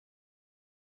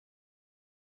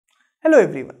Hello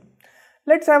everyone.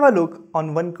 Let's have a look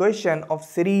on one question of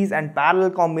series and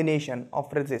parallel combination of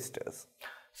resistors.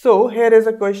 So here is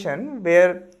a question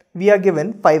where we are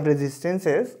given 5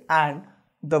 resistances and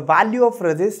the value of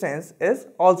resistance is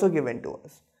also given to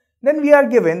us. Then we are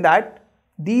given that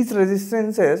these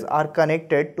resistances are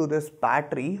connected to this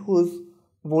battery whose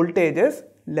voltage is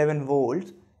 11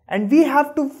 volts and we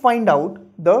have to find out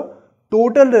the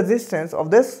total resistance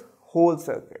of this whole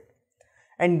circuit.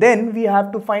 And then we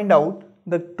have to find out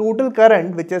the total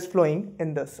current which is flowing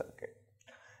in the circuit.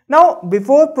 Now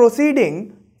before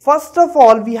proceeding, first of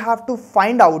all we have to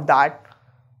find out that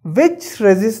which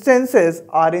resistances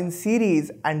are in series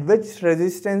and which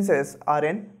resistances are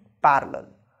in parallel.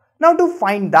 Now to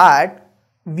find that,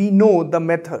 we know the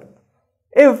method.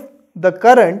 If the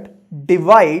current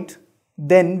divides,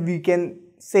 then we can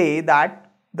say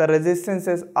that the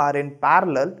resistances are in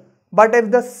parallel, but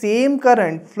if the same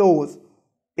current flows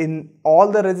in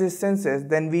all the resistances,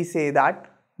 then we say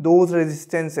that those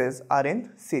resistances are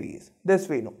in series. This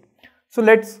we know. So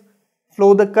let's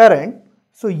flow the current.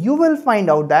 So you will find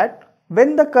out that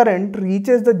when the current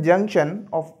reaches the junction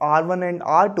of R1 and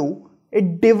R2,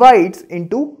 it divides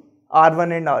into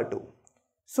R1 and R2.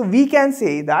 So we can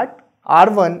say that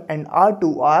R1 and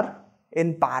R2 are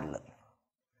in parallel.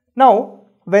 Now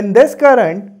when this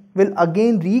current will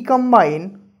again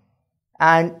recombine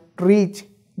and reach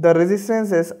the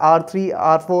resistances R3,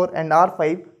 R4 and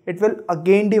R5, it will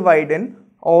again divide in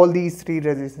all these 3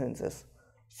 resistances.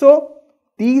 So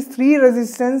these 3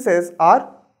 resistances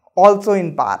are also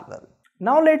in parallel.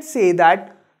 Now let's say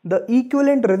that the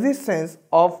equivalent resistance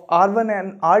of R1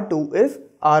 and R2 is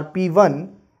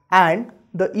RP1 and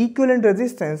the equivalent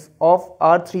resistance of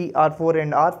R3, R4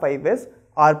 and R5 is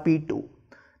RP2.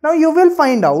 Now you will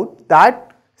find out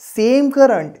that same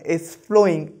current is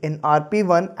flowing in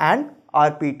RP1 and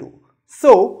RP2.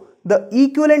 So the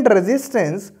equivalent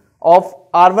resistance of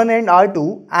R1 and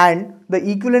R2 and the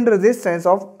equivalent resistance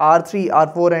of R3,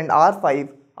 R4 and R5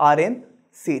 are in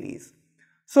series.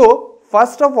 So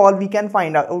first of all we can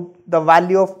find out the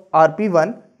value of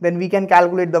RP1, then we can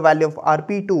calculate the value of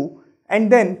RP2, and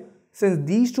then since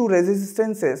these two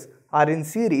resistances are in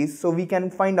series, so we can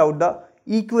find out the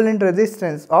equivalent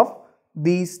resistance of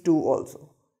these two also,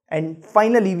 and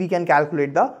finally we can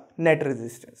calculate the net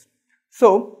resistance.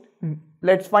 So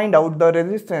let's find out the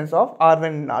resistance of R1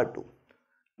 and R2.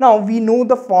 Now we know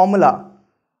the formula.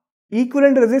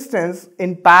 Equivalent resistance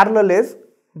in parallel is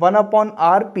 1 upon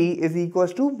Rp is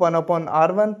equals to 1 upon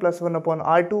R1 plus 1 upon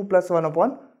R2 plus 1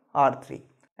 upon R3.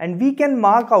 And we can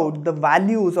mark out the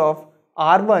values of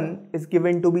R1 is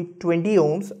given to be 20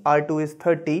 ohms, R2 is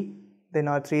 30, then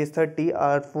R3 is 30,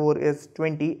 R4 is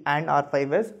 20 and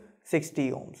R5 is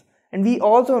 60 ohms. And we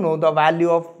also know the value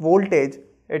of voltage,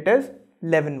 it is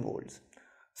 11 volts.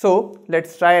 So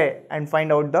let's try and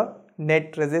find out the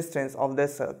net resistance of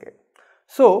this circuit.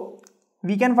 So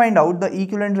we can find out the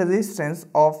equivalent resistance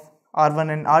of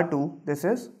R1 and R2. This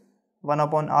is 1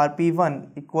 upon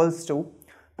Rp1 equals to,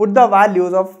 put the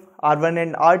values of R1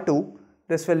 and R2,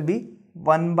 this will be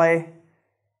 1 by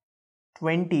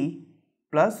 20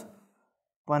 plus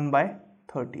 1 by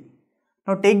 30.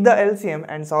 Now take the LCM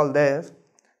and solve this.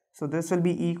 So this will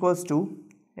be equals to,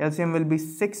 LCM will be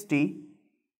 60,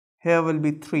 here will be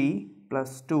 3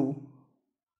 plus 2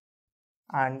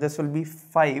 and this will be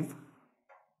 5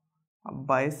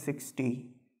 by 60,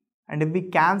 and if we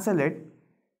cancel it,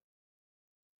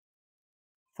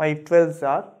 5 12s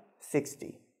are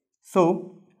 60.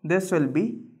 So this will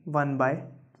be 1 by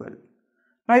 12.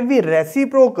 Now if we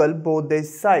reciprocal both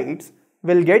these sides,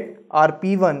 we'll get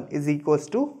Rp1 is equals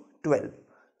to 12.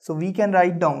 So we can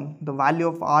write down the value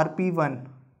of Rp1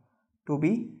 to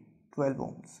be 12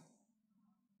 ohms.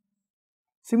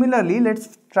 Similarly,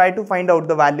 let's try to find out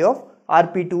the value of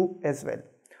Rp2 as well.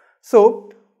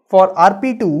 So for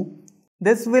Rp2,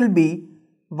 this will be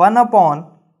 1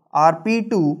 upon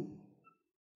Rp2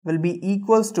 will be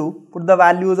equals to, put the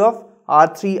values of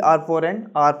R3, R4 and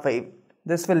R5.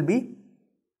 This will be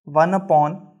 1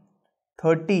 upon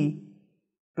 30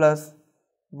 plus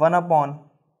 1 upon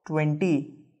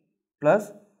 20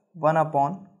 plus 1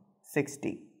 upon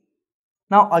 60.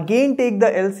 Now again take the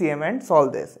LCM and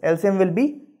solve this. LCM will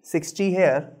be 60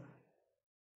 here.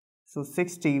 So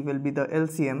 60 will be the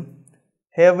LCM.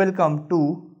 Here will come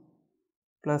 2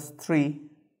 plus 3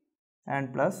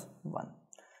 and plus 1.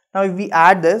 Now if we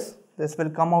add this, this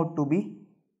will come out to be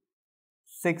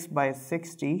 6 by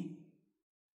 60,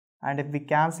 and if we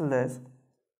cancel this,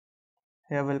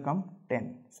 here will come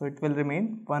 10. So it will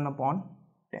remain 1 upon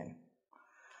 10.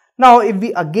 Now if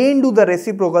we again do the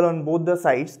reciprocal on both the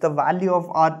sides, the value of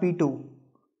Rp2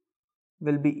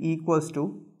 will be equals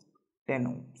to 10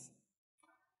 ohms.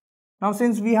 Now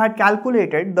since we had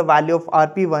calculated the value of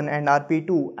Rp1 and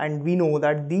Rp2 and we know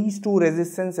that these two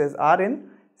resistances are in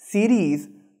series,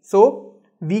 so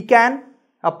we can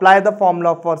apply the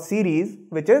formula for series,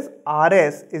 which is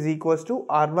Rs is equals to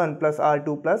R1 plus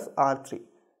R2 plus R3.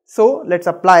 So let's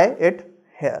apply it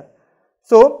here.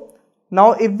 So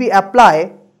now if we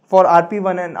apply for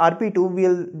Rp1 and Rp2,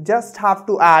 we'll just have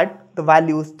to add the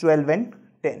values 12 and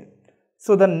 10.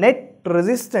 So the net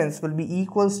resistance will be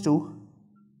equals to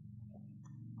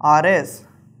Rs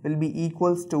will be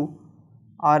equals to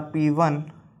Rp1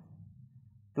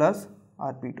 plus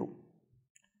Rp2.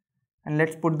 And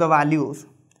let's put the values.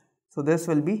 So this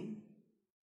will be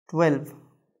 12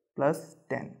 plus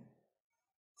 10.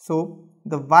 So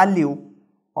the value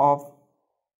of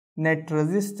net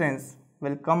resistance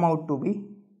will come out to be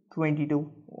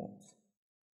 22 ohms.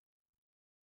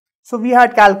 So we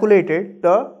had calculated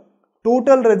the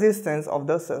total resistance of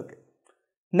the circuit.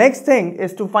 Next thing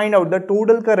is to find out the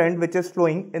total current which is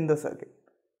flowing in the circuit.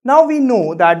 Now we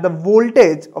know that the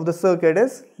voltage of the circuit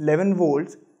is 11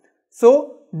 volts.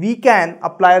 So we can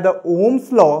apply the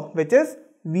Ohm's law, which is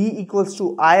V equals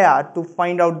to IR, to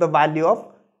find out the value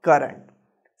of current.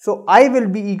 So I will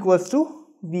be equals to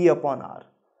V upon R.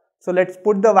 So let's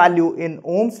put the value in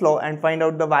Ohm's law and find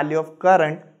out the value of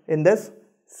current in this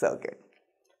circuit.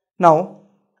 Now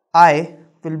I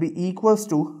will be equals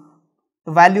to,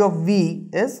 the value of V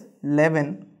is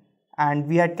 11 and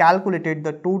we had calculated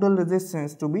the total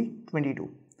resistance to be 22.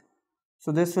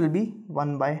 So this will be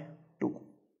 1 by 2.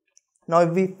 Now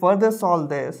if we further solve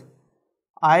this,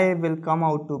 I will come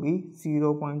out to be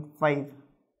 0.5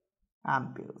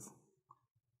 amperes.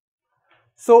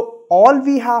 So all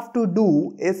we have to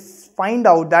do is find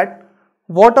out that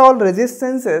what all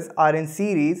resistances are in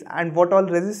series and what all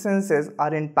resistances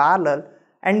are in parallel,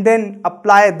 and then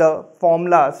apply the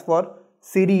formulas for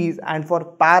series and for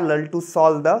parallel to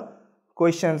solve the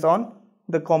questions on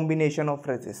the combination of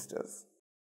resistors.